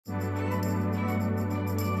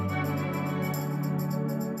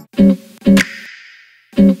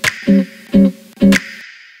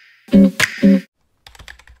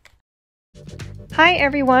Hi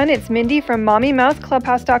everyone, it's Mindy from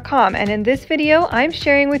MommyMouthClubhouse.com, and in this video I'm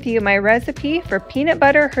sharing with you my recipe for Peanut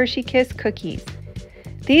Butter Hershey Kiss Cookies.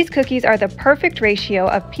 These cookies are the perfect ratio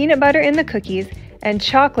of peanut butter in the cookies and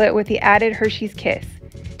chocolate with the added Hershey's Kiss.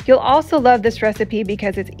 You'll also love this recipe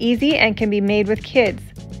because it's easy and can be made with kids.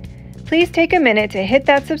 Please take a minute to hit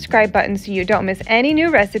that subscribe button so you don't miss any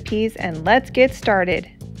new recipes, and let's get started.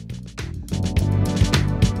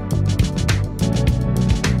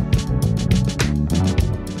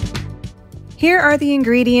 Here are the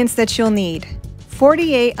ingredients that you'll need: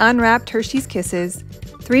 48 unwrapped Hershey's Kisses,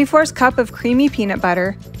 3/4 cup of creamy peanut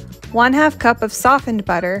butter, 1/2 cup of softened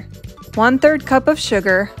butter, 1/3 cup of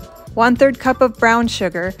sugar, 1/3 cup of brown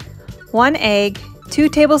sugar, 1 egg, 2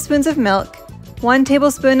 tablespoons of milk, 1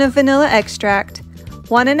 tablespoon of vanilla extract,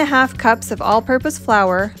 1½ cups of all-purpose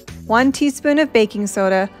flour, 1 teaspoon of baking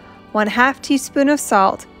soda, 1/2 teaspoon of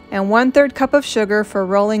salt, and 1/3 cup of sugar for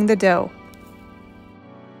rolling the dough.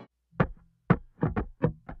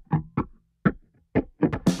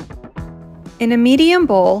 In a medium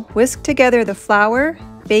bowl, whisk together the flour,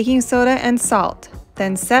 baking soda, and salt,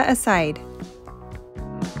 then set aside.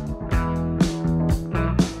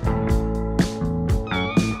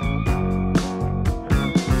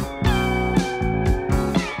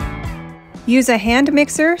 Use a hand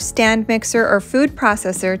mixer, stand mixer, or food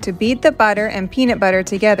processor to beat the butter and peanut butter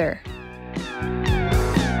together.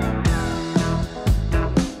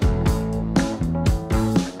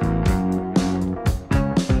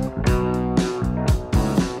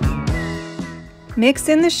 Mix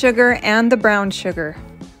in the sugar and the brown sugar.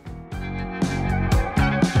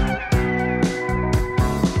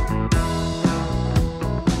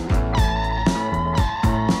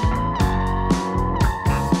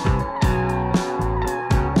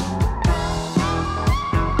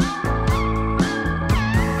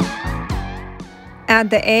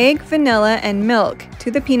 Add the egg, vanilla, and milk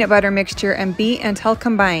to the peanut butter mixture and beat until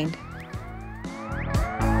combined.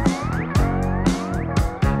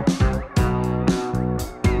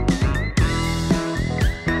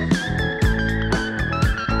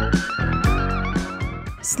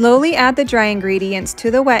 Slowly add the dry ingredients to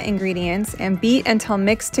the wet ingredients and beat until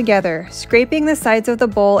mixed together, scraping the sides of the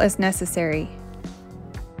bowl as necessary.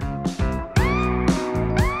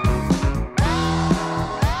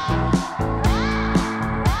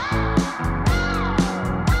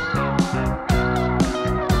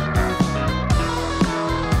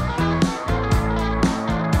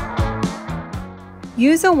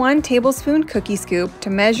 Use a 1 tablespoon cookie scoop to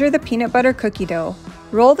measure the peanut butter cookie dough.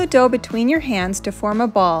 Roll the dough between your hands to form a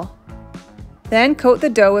ball. Then coat the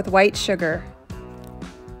dough with white sugar.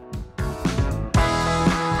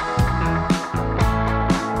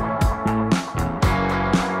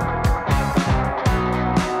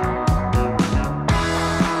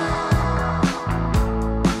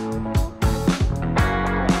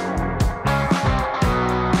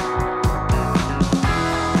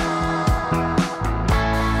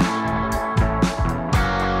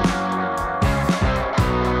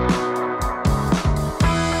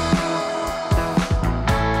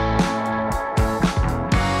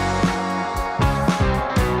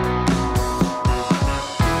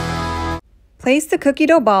 Place the cookie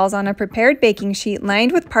dough balls on a prepared baking sheet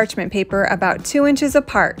lined with parchment paper about 2 inches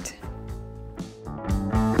apart.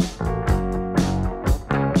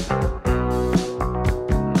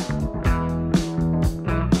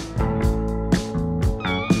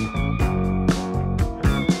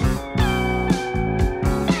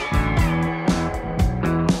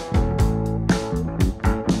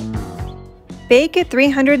 Bake at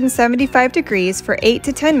 375 degrees for 8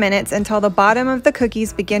 to 10 minutes until the bottom of the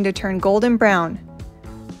cookies begin to turn golden brown.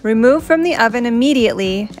 Remove from the oven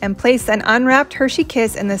immediately and place an unwrapped Hershey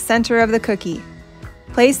Kiss in the center of the cookie.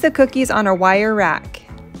 Place the cookies on a wire rack.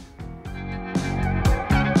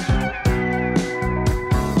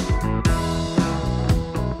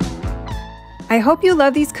 I hope you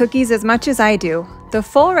love these cookies as much as I do. The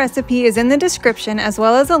full recipe is in the description, as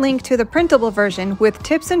well as a link to the printable version with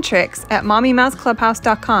tips and tricks at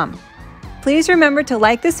MommyMouthClubhouse.com. Please remember to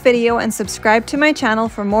like this video and subscribe to my channel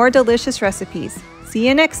for more delicious recipes. See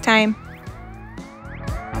you next time!